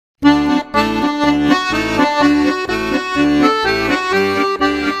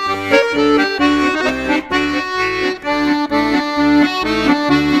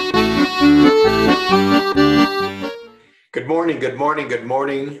good morning, good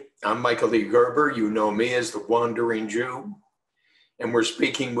morning. I'm Michael Lee Gerber. You know me as the Wandering Jew. And we're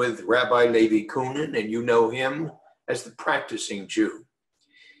speaking with Rabbi Levi Cunin, and you know him as the Practicing Jew.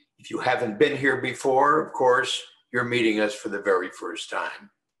 If you haven't been here before, of course, you're meeting us for the very first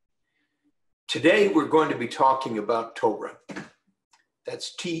time. Today, we're going to be talking about Torah.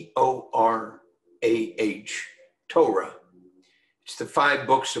 That's Torah, Torah. It's the 5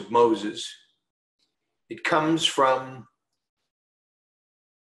 books of Moses. It comes from,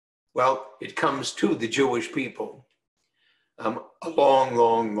 it comes to the Jewish people a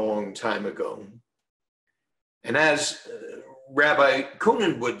long time ago. And as Rabbi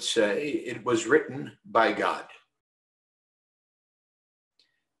Cunin would say, it was written by God.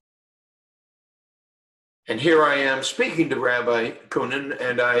 And here I am speaking to Rabbi Cunin,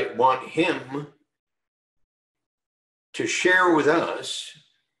 and I want him to share with us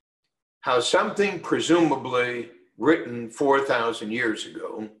how something presumably written 4,000 years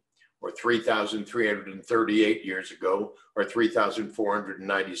ago, or 3,338 years ago, or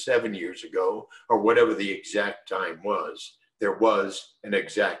 3,497 years ago, or whatever the exact time was, there was an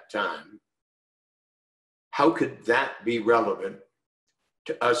exact time. How could that be relevant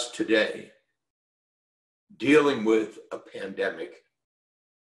to us today, dealing with a pandemic?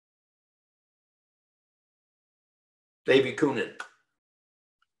 Levi Cunin.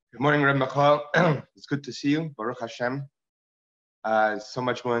 Good morning, Rabbi Michael. It's good to see you. Baruch Hashem. So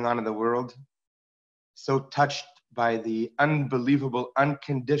much going on in the world. So touched by the unbelievable,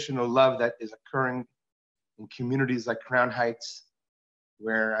 unconditional love that is occurring in communities like Crown Heights,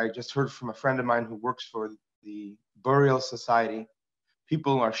 where I just heard from a friend of mine who works for the Burial Society.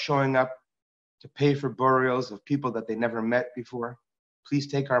 People are showing up to pay for burials of people that they never met before. Please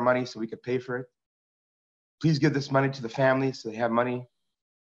take our money so we could pay for it. Please give this money to the families so they have money.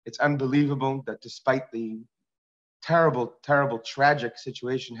 It's unbelievable that despite the terrible, tragic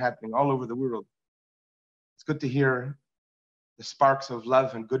situation happening all over the world, it's good to hear the sparks of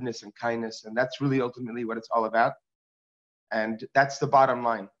love and goodness and kindness, and that's really ultimately what it's all about. And that's the bottom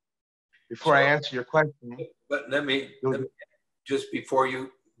line. Before I answer your question... But let me just before you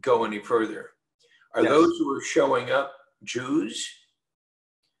go any further, are Yes. Those who are showing up Jews?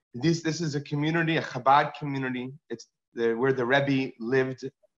 This is a community, a Chabad community. It's where the Rabbi lived.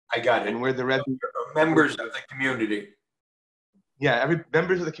 I got it. And where the Rabbi... Members of the community. Yeah,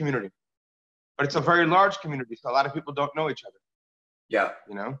 members of the community. But it's a very large community, so a lot of people don't know each other. Yeah.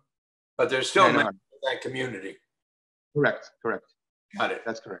 You know? But there's still members of that community. Correct. Got it.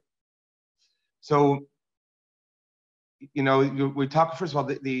 That's correct. So, you know, we talk, first of all,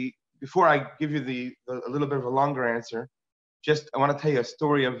 before I give you a little bit of a longer answer, I want to tell you a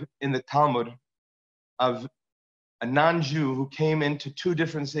story in the Talmud of a non-Jew who came into 2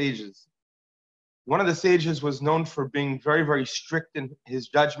 different sages. One of the sages was known for being very strict in his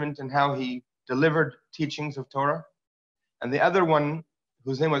judgment and how he delivered teachings of Torah. And the other one,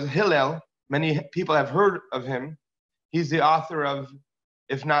 whose name was Hillel, many people have heard of him. He's the author of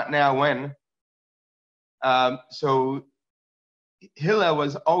If Not Now, When? So Hillel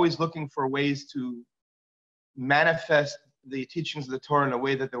was always looking for ways to manifest the teachings of the Torah in a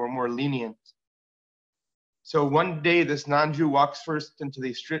way that they were more lenient. So one day, this non-Jew walks first into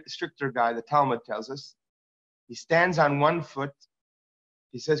the stricter guy, the Talmud tells us. He stands on 1 foot.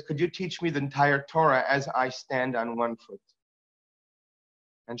 He says, "Could you teach me the entire Torah as I stand on 1 foot?"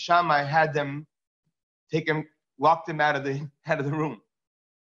 And Shammai had them walked him out of the room.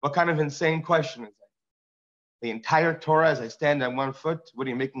 What kind of insane question is that? The entire Torah as I stand on 1 foot? What, are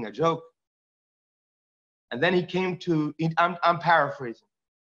you making a joke? And then he came to, I'm paraphrasing.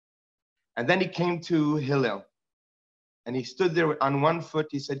 And then he came to Hillel. And he stood there on 1 foot.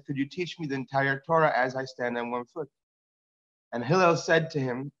 He said, "Could you teach me the entire Torah as I stand on 1 foot?" And Hillel said to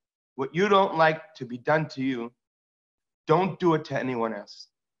him, "What you don't like to be done to you, don't do it to anyone else.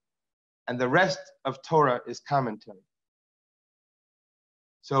 And the rest of Torah is commentary."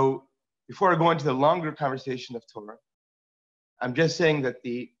 So before I go into the longer conversation of Torah, I'm just saying that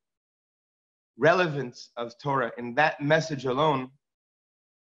the relevance of Torah in that message alone,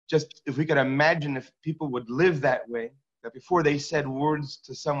 just if we could imagine if people would live that way, that before they said words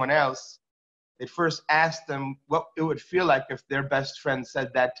to someone else, they'd first ask them what it would feel like if their best friend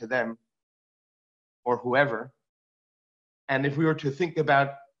said that to them, or whoever. And if we were to think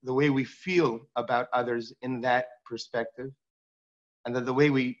about the way we feel about others in that perspective, and that the way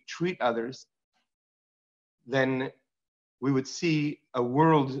we treat others, then we would see a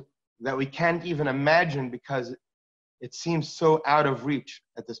world that we can't even imagine because it seems so out of reach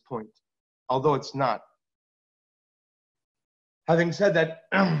at this point, although it's not. Having said that,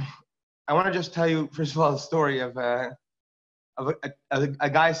 I want to just tell you, first of all, a story of of a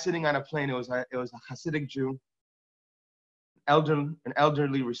guy sitting on a plane. It was a Hasidic Jew, an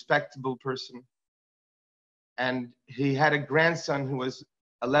elderly, respectable person. And he had a grandson who was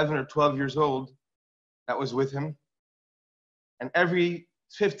 11 or 12 years old that was with him. And every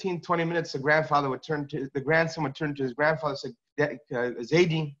 15, 20 minutes, the grandson would turn to his grandfather and say,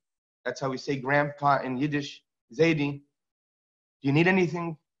 Zaidi, that's how we say grandpa in Yiddish, Zaidi, do you need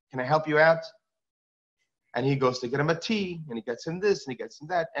anything? Can I help you out? And he goes to get him a tea, and he gets him this, and he gets him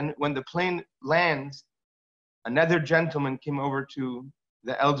that. And when the plane lands, another gentleman came over to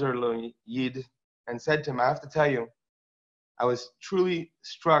the elderly Yid and said to him, I have to tell you, I was truly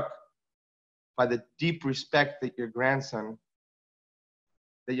struck by the deep respect that your grandson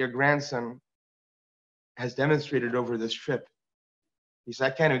has demonstrated over this trip. He said,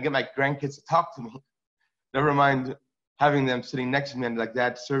 I can't even get my grandkids to talk to me. Never mind having them sitting next to me and like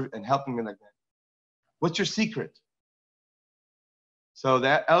that, and helping me like that. What's your secret? So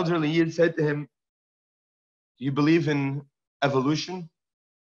that elderly Yid said to him, do you believe in evolution?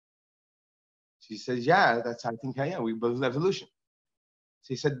 He says, yeah, I think I am. We believe in evolution. So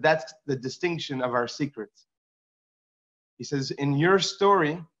he said, that's the distinction of our secrets. He says, in your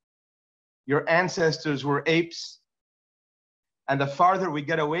story, your ancestors were apes, and the farther we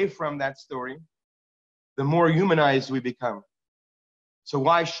get away from that story, the more humanized we become. So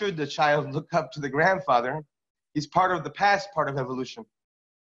why should the child look up to the grandfather? He's part of the past part of evolution.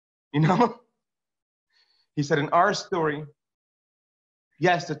 You know? He said, in our story,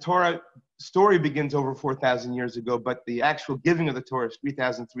 yes, the Torah story begins over 4,000 years ago, but the actual giving of the Torah is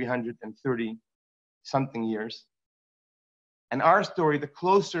 3,330 something years. And our story, the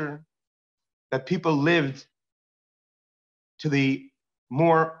closer that people lived to the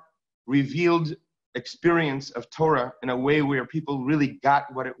more revealed experience of Torah in a way where people really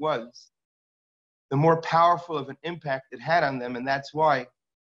got what it was, the more powerful of an impact it had on them. And that's why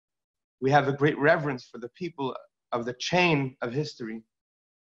we have a great reverence for the people of the chain of history,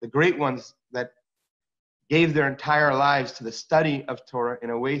 the great ones that gave their entire lives to the study of Torah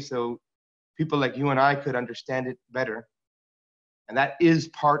in a way so people like you and I could understand it better. And that is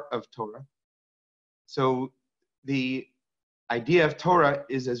part of Torah. So the idea of Torah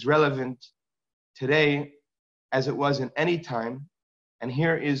is as relevant today as it was in any time. And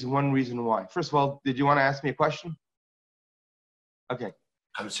here is one reason why. First of all, did you want to ask me a question? Okay.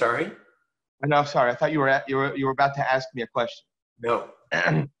 I'm sorry? No, sorry. I thought you were about to ask me a question. No.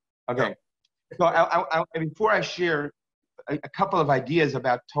 Okay. No. So I, before I share a couple of ideas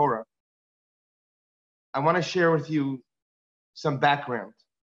about Torah, I want to share with you some background.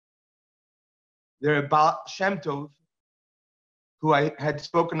 The Baal Shem Tov, who I had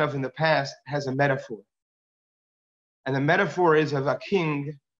spoken of in the past, has a metaphor. And the metaphor is of a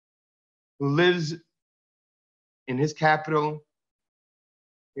king who lives in his capital.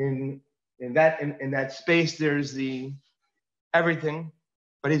 In that space, there's everything,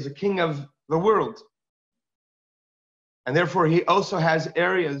 but he's a king of the world. And therefore, he also has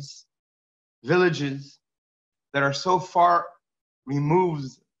areas, villages, that are so far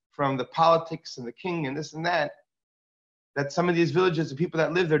removed from the politics and the king and this and that, that some of these villages, the people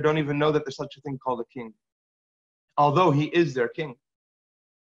that live there don't even know that there's such a thing called a king, although he is their king.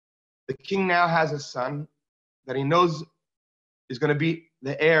 The king now has a son that he knows is going to be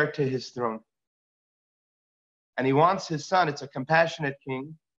the heir to his throne. And he wants his son, it's a compassionate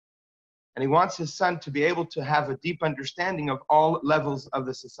king, and he wants his son to be able to have a deep understanding of all levels of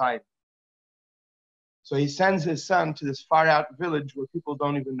the society. So he sends his son to this far out village where people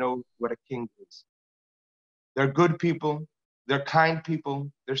don't even know what a king is. They're good people, they're kind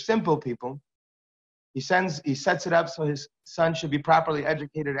people, they're simple people. He sets it up so his son should be properly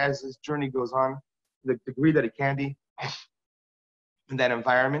educated as his journey goes on, to the degree that he can be in that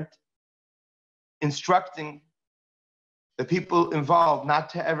environment, instructing the people involved not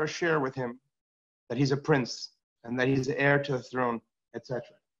to ever share with him that he's a prince and that he's the heir to the throne, etc.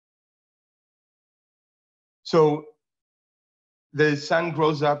 So the son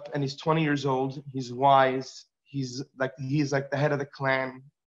grows up and he's 20 years old. He's wise. He's like the head of the clan.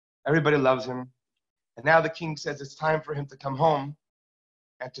 Everybody loves him. And now the king says it's time for him to come home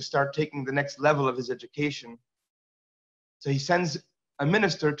and to start taking the next level of his education. So he sends a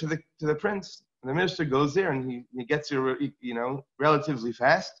minister to the prince. And the minister goes there and he gets there, relatively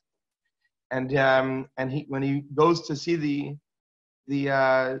fast. And when he goes to see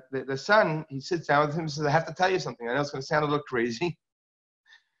the son, he sits down with him and says, I have to tell you something. I know it's going to sound a little crazy.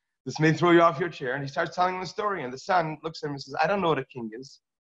 This may throw you off your chair. And he starts telling him the story. And the son looks at him and says, I don't know what a king is.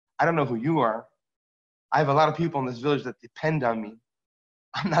 I don't know who you are. I have a lot of people in this village that depend on me.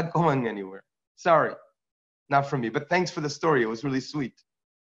 I'm not going anywhere. Sorry. not from me, but thanks for the story. It was really sweet.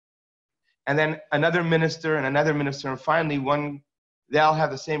 And then another minister and another minister, and finally they all have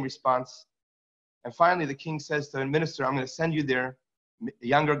the same response. And finally the king says to the minister, I'm going to send you there, a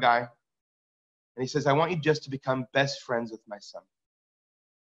younger guy. And he says, I want you just to become best friends with my son.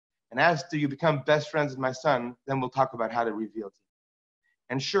 And after you become best friends with my son, then we'll talk about how to reveal to you.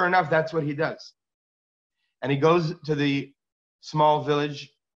 And sure enough, that's what he does. And he goes to the small village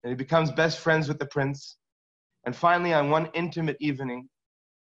and he becomes best friends with the prince. And finally, on one intimate evening,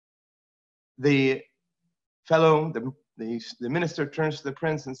 the minister turns to the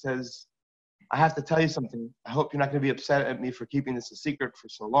prince and says, I have to tell you something. I hope you're not going to be upset at me for keeping this a secret for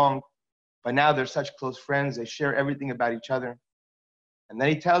so long. By now, they're such close friends. They share everything about each other. And then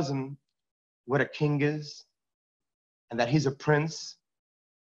he tells him what a king is and that he's a prince.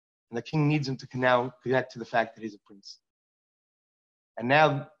 And the king needs him to now connect to the fact that he's a prince. And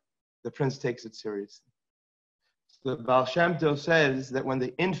now the prince takes it seriously. So the Baal Shem Tov says that when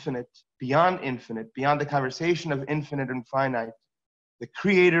the infinite, beyond the conversation of infinite and finite, the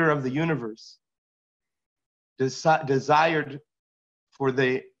creator of the universe desired for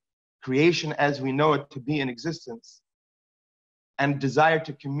the creation as we know it to be in existence and desired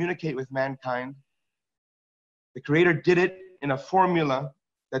to communicate with mankind, the creator did it in a formula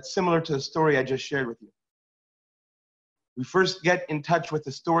that's similar to the story I just shared with you. We first get in touch with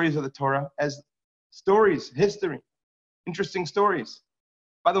the stories of the Torah as stories, history, interesting stories.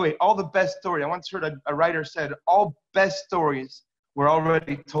 By the way, all the best stories, I once heard a writer said, all best stories were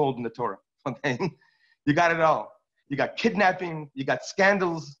already told in the Torah. Okay? You got it all. You got kidnapping, you got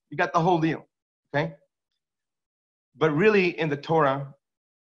scandals, you got the whole deal. Okay? But really in the Torah,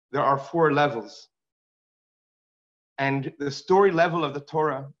 there are 4 levels. And the story level of the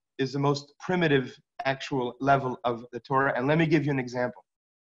Torah is the most primitive actual level of the Torah. And let me give you an example.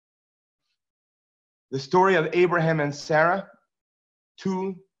 The story of Abraham and Sarah,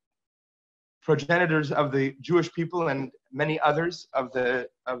 2 progenitors of the Jewish people and many others of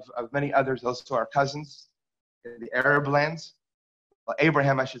many others, also our cousins in the Arab lands. Well,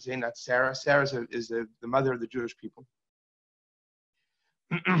 Abraham, I should say, not Sarah. Sarah is the mother of the Jewish people.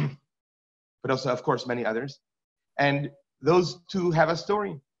 But also, of course, many others. And those 2 have a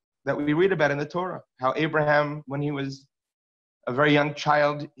story that we read about in the Torah. How Abraham, when he was a very young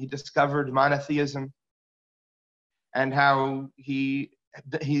child, he discovered monotheism. And how he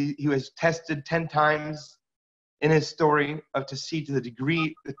was tested 10 times in his story to see to the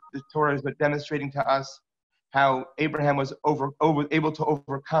degree that the Torah is demonstrating to us how Abraham was able to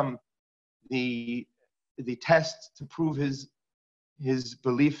overcome the test to prove his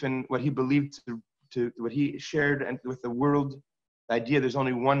belief in what he believed to what he shared and with the world, the idea there's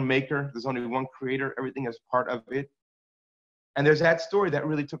only one maker, there's only one creator, everything is part of it. And there's that story that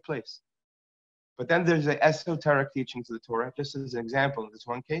really took place. But then there's the esoteric teachings of the Torah, just as an example in this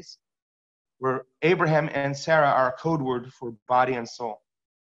one case, where Abraham and Sarah are a code word for body and soul.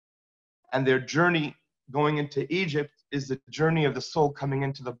 And their journey going into Egypt is the journey of the soul coming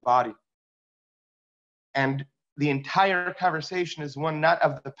into the body. And the entire conversation is one not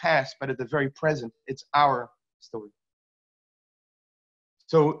of the past, but of the very present. It's our story.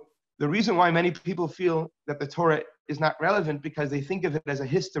 So the reason why many people feel that the Torah is not relevant because they think of it as a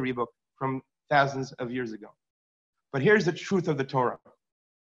history book from thousands of years ago. But here's the truth of the Torah.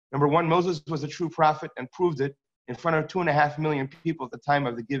 Number 1, Moses was a true prophet and proved it in front of 2.5 million people at the time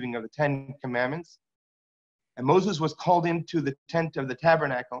of the giving of the 10 commandments. And Moses was called into the tent of the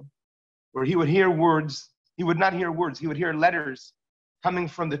tabernacle where he would hear words. He would not hear words. He would hear letters coming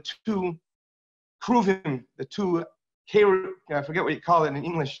from the 2 kruvim, the 2, I forget what you call it in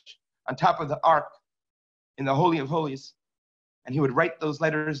English, on top of the ark in the Holy of Holies. And he would write those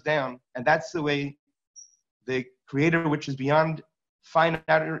letters down. And that's the way the Creator, which is beyond finite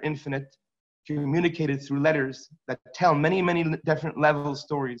or infinite, communicated through letters that tell many, many different level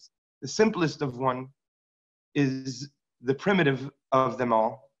stories. The simplest of one is the primitive of them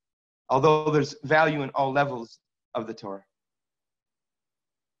all, although there's value in all levels of the Torah.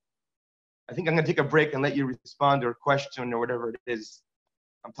 I think I'm going to take a break and let you respond or question or whatever it is.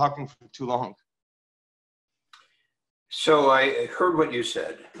 I'm talking for too long. So I heard what you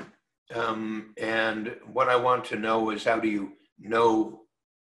said. And what I want to know is, how do you know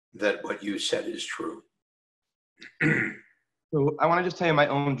that what you said is true? So I want to just tell you my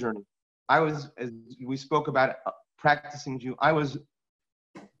own journey. I was, as we spoke about practicing Jew, I was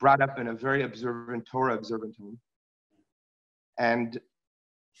brought up in a very observant, Torah observant home. And,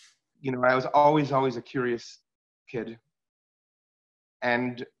 I was always a curious kid.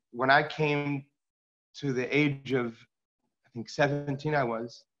 And when I came to the age of, I think 17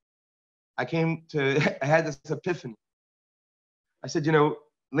 I I had this epiphany. I said, you know,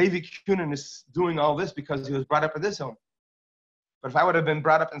 Levi Cunin is doing all this because he was brought up in this home. But if I would have been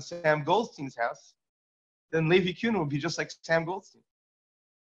brought up in Sam Goldstein's house, then Levi Cunin would be just like Sam Goldstein.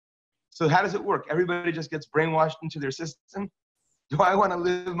 So how does it work? Everybody just gets brainwashed into their system. Do I want to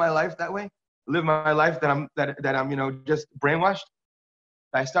live my life that way? Live my life that I'm you know, just brainwashed?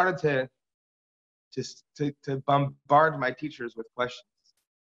 I started to bombard my teachers with questions,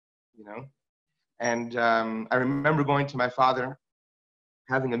 you know. And I remember going to my father,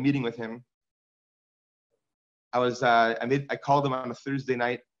 having a meeting with him. I called him on a Thursday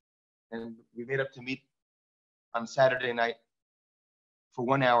night, and we made up to meet on Saturday night for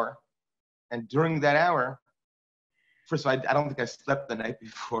 1 hour. And during that hour, first of all, I don't think I slept the night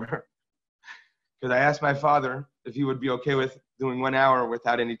before, because I asked my father if he would be okay with doing 1 hour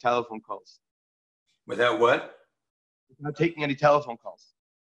without any telephone calls. Without what? Without taking any telephone calls.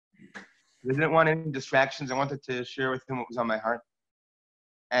 I didn't want any distractions. I wanted to share with him what was on my heart.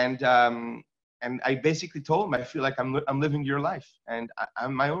 And I basically told him, I feel like I'm living your life, and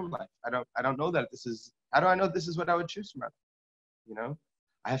I'm my own life. I don't know that this is. How do I know this is what I would choose from? You know,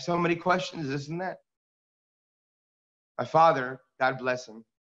 I have so many questions, this and that. My father, God bless him.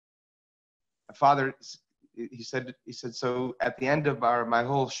 My father, he said. So at the end of my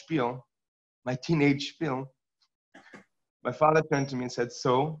whole spiel, my teenage spiel, my father turned to me and said,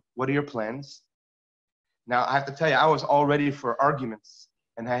 "So, what are your plans?" Now I have to tell you, I was all ready for arguments.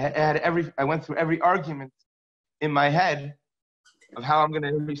 And I went through every argument in my head of how I'm going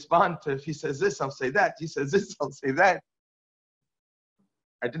to respond to, if he says this, I'll say that. He says this, I'll say that.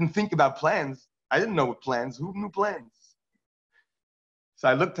 I didn't think about plans. I didn't know what plans. Who knew plans? So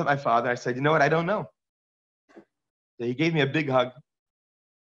I looked at my father. I said, you know what? I don't know. So he gave me a big hug.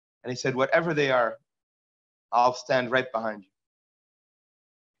 And he said, whatever they are, I'll stand right behind you.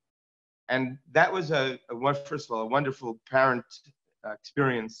 And that was first of all, a wonderful parent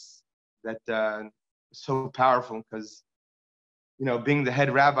experience that was so powerful, because, you know, being the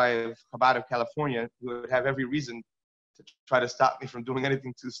head rabbi of Chabad of California, he would have every reason to try to stop me from doing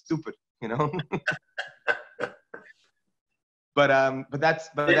anything too stupid, you know. but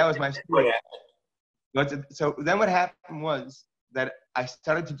that was my story. So then what happened was that I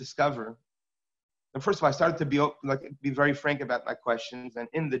started to discover. And first of all, I started to be very frank about my questions, and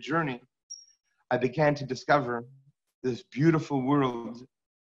in the journey, I began to discover this beautiful world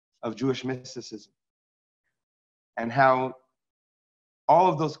of Jewish mysticism, and how all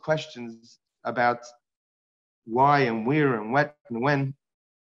of those questions about why and where and what and when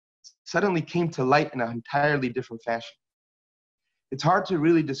suddenly came to light in an entirely different fashion. It's hard to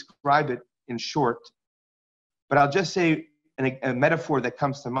really describe it in short, but I'll just say a metaphor that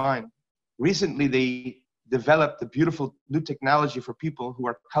comes to mind. Recently, they developed a beautiful new technology for people who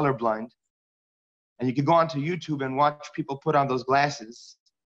are colorblind. And you can go onto YouTube and watch people put on those glasses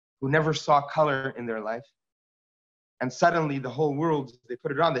who never saw color in their life. And suddenly the whole world, they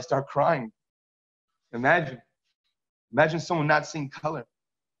put it on, they start crying. Imagine someone not seeing color.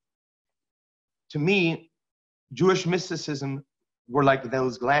 To me, Jewish mysticism were like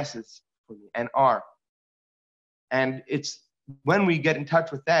those glasses for me, and are. And it's when we get in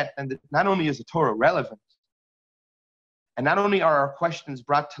touch with that, and not only is the Torah relevant, and not only are our questions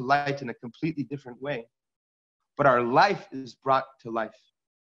brought to light in a completely different way, but our life is brought to life.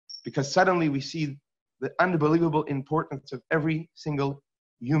 Because suddenly we see the unbelievable importance of every single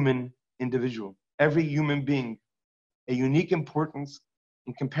human individual, every human being, a unique importance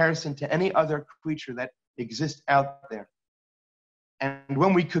in comparison to any other creature that exists out there. And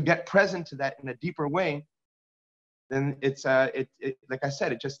when we could get present to that in a deeper way, then it's like I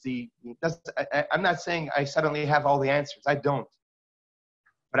said, I'm not saying I suddenly have all the answers. I don't.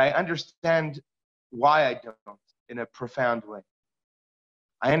 But I understand why I don't in a profound way.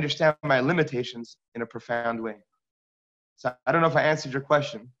 I understand my limitations in a profound way. So I don't know if I answered your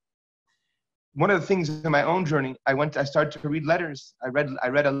question. One of the things in my own journey, I started to read letters. I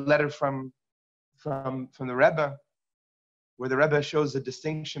read a letter from the Rabbi, where the Rebbe shows the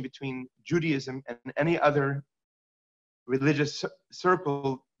distinction between Judaism and any other religious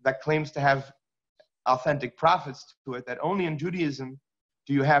circle that claims to have authentic prophets to it, that only in Judaism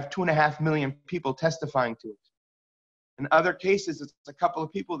do you have 2.5 million people testifying to it. In other cases, it's a couple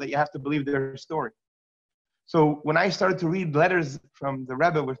of people that you have to believe their story. So when I started to read letters from the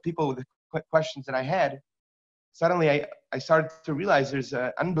Rebbe with people with the questions that I had, suddenly I started to realize there's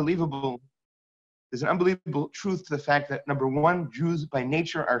an unbelievable truth to the fact that, number one, Jews by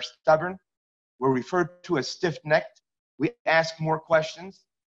nature are stubborn. We're referred to as stiff-necked. We ask more questions.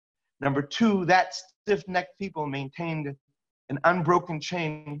 Number two, that stiff-necked people maintained an unbroken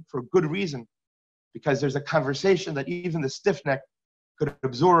chain for good reason, because there's a conversation that even the stiff neck could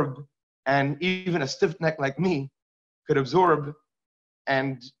absorb, and even a stiff neck like me could absorb,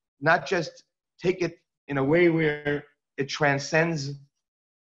 and not just take it in a way where it transcends.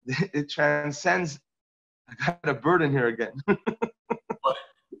 It transcends. I got a bird in here again. What?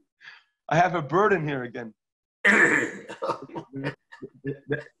 I have a bird in here again.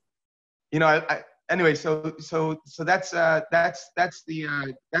 You know, anyway, so that's my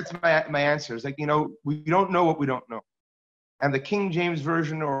answer. It's like, you know, we don't know what we don't know, and the King James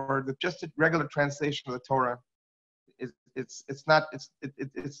version or just a regular translation of the Torah, it's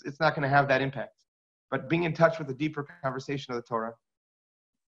not going to have that impact. But being in touch with the deeper conversation of the Torah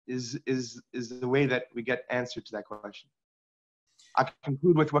is the way that we get answer to that question. I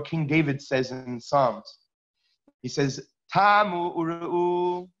conclude with what King David says in Psalms. He says, "Tamu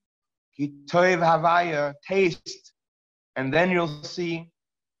ura'u ki toiv havaya," taste, and then you'll see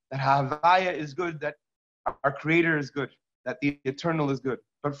that havaya is good, that our Creator is good, that the eternal is good.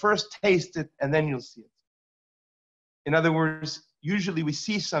 But first taste it, and then you'll see it. In other words, usually we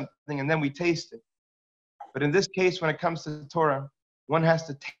see something and then we taste it. But in this case, when it comes to the Torah, one has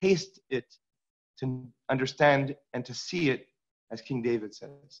to taste it to understand and to see it, as King David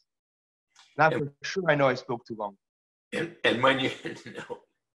says. Not for sure, I know I spoke too long. And when you, no,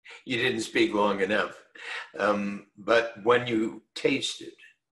 you didn't speak long enough. But when you taste it,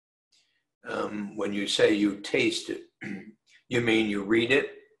 when you say you taste it, you mean you read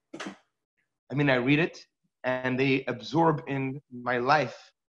it? I mean, I read it, and they absorb in my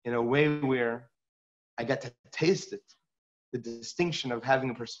life in a way where I get to taste it. The distinction of having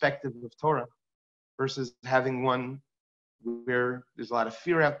a perspective of Torah versus having one where there's a lot of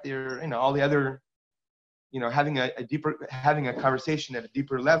fear out there, you know, all the other, you know, having a conversation at a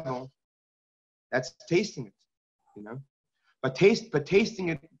deeper level, that's tasting it, you know. But tasting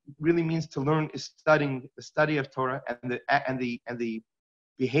it really means to learn is studying the study of Torah and the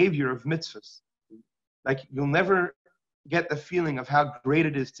behavior of mitzvahs. Like, you'll never get the feeling of how great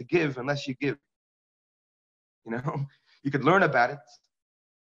it is to give unless you give. You know, you could learn about it,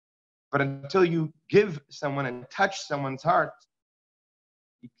 but until you give someone and touch someone's heart,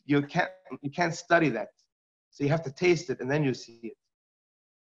 you can't study that. So you have to taste it, and then you see it.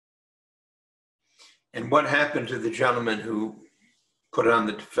 And what happened to the gentleman who put on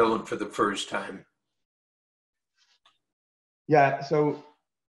the tefillin for the first time? Yeah, so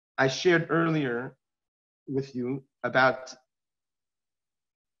I shared earlier with you about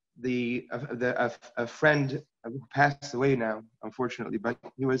a friend who passed away now, unfortunately, but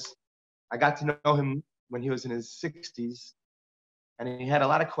I got to know him when he was in his 60s, and he had a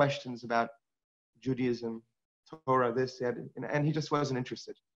lot of questions about Judaism, Torah, this, that, and he just wasn't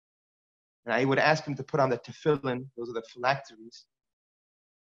interested. And I would ask him to put on the tefillin, those are the phylacteries.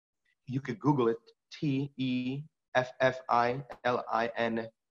 You could Google it, Teffilin.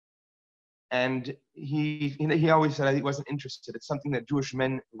 And he always said he wasn't interested. It's something that Jewish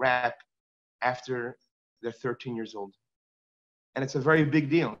men wrap after they're 13 years old. And it's a very big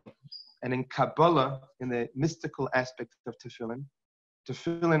deal. And in Kabbalah, in the mystical aspect of tefillin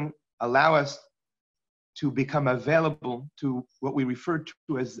allow us to become available to what we refer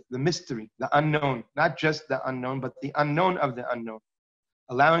to as the mystery, the unknown, not just the unknown, but the unknown of the unknown,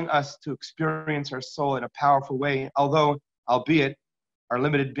 allowing us to experience our soul in a powerful way, although, albeit, our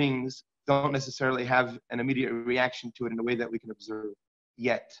limited beings don't necessarily have an immediate reaction to it in a way that we can observe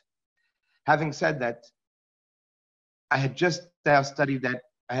yet. Having said that, I had just now studied that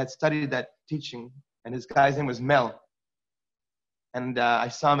teaching, and this guy's name was Mel. And I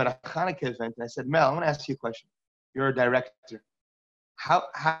saw him at a Hanukkah event, and I said, Mel, I'm going to ask you a question. You're a director. How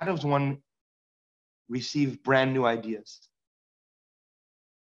does one receive brand new ideas?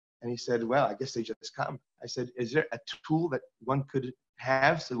 And he said, well, I guess they just come. I said, is there a tool that one could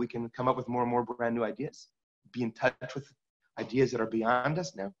have so we can come up with more and more brand new ideas? Be in touch with ideas that are beyond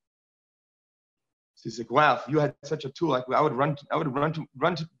us now? So he's like, wow, if you had such a tool, like I would run to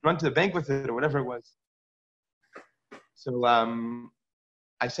the bank with it or whatever it was. So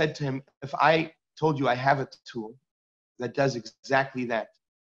I said to him, if I told you I have a tool that does exactly that.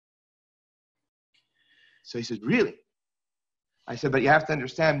 So he says, really? I said, but you have to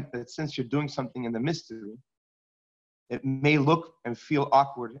understand that since you're doing something in the mystery, it may look and feel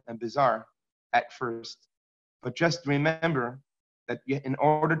awkward and bizarre at first, but just remember that in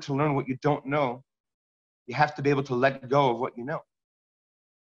order to learn what you don't know, you have to be able to let go of what you know.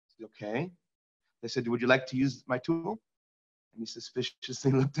 I said, okay. They said, would you like to use my tool? And he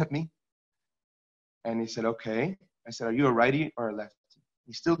suspiciously looked at me. And he said, okay. I said, are you a righty or a lefty?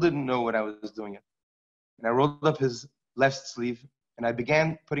 He still didn't know what I was doing. And I rolled up his left sleeve, and I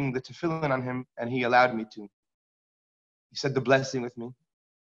began putting the tefillin on him, and he allowed me to. He said the blessing with me.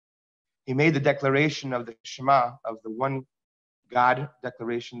 He made the declaration of the Shema, of the one God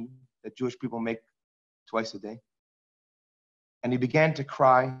declaration that Jewish people make twice a day. And he began to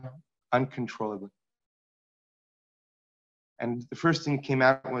cry uncontrollably. And the first thing that came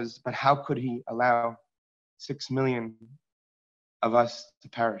out was, but how could he allow 6 million of us to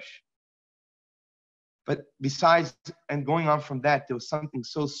perish? But besides, and going on from that, there was something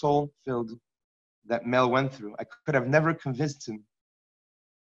so soul-filled that Mel went through. I could have never convinced him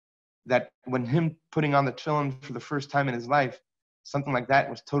that when him putting on the tefillin for the first time in his life, something like that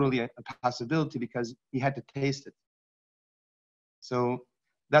was totally a possibility, because he had to taste it. So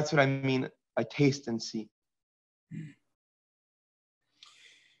that's what I mean, I taste and see.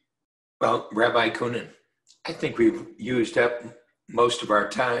 Well, Rabbi Cunin, I think we've used up most of our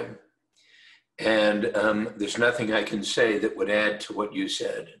time, and there's nothing I can say that would add to what you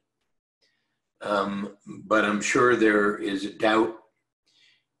said. But I'm sure there is a doubt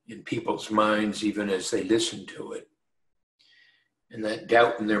in people's minds even as they listen to it. And that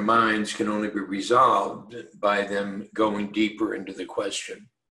doubt in their minds can only be resolved by them going deeper into the question.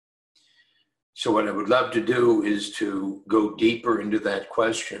 So what I would love to do is to go deeper into that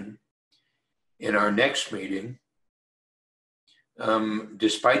question in our next meeting,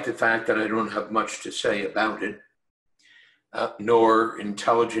 despite the fact that I don't have much to say about it, nor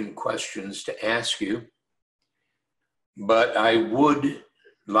intelligent questions to ask you. But I would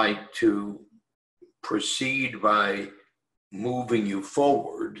like to proceed by moving you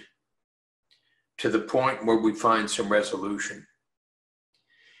forward to the point where we find some resolution.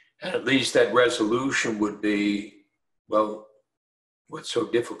 And at least that resolution would be, well, what's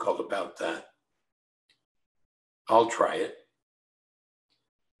so difficult about that? I'll try it.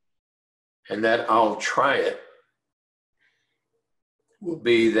 And that I'll try it will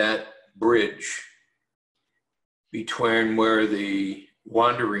be that bridge between where the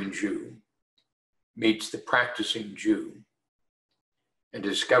wandering Jew meets the practicing Jew and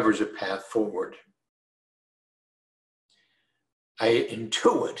discovers a path forward. I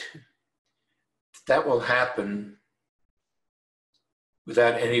intuit that will happen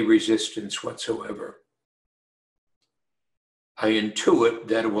without any resistance whatsoever. I intuit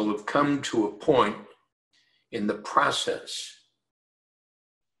that it will have come to a point in the process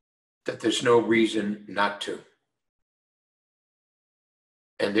that there's no reason not to.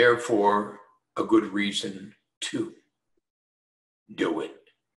 And therefore, a good reason to do it.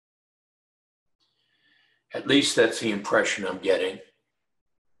 At least that's the impression I'm getting.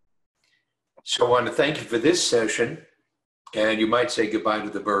 So I want to thank you for this session, and you might say goodbye to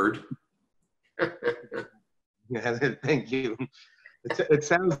the bird. Yeah, thank you. It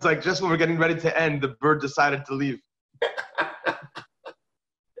sounds like just when we're getting ready to end, the bird decided to leave.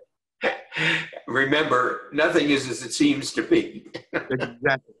 Remember, nothing is as it seems to be.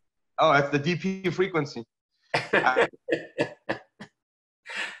 Exactly. Oh, that's the DP frequency.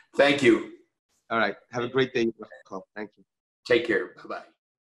 Thank you. All right. Have a great day. Thank you. Take care. Bye-bye.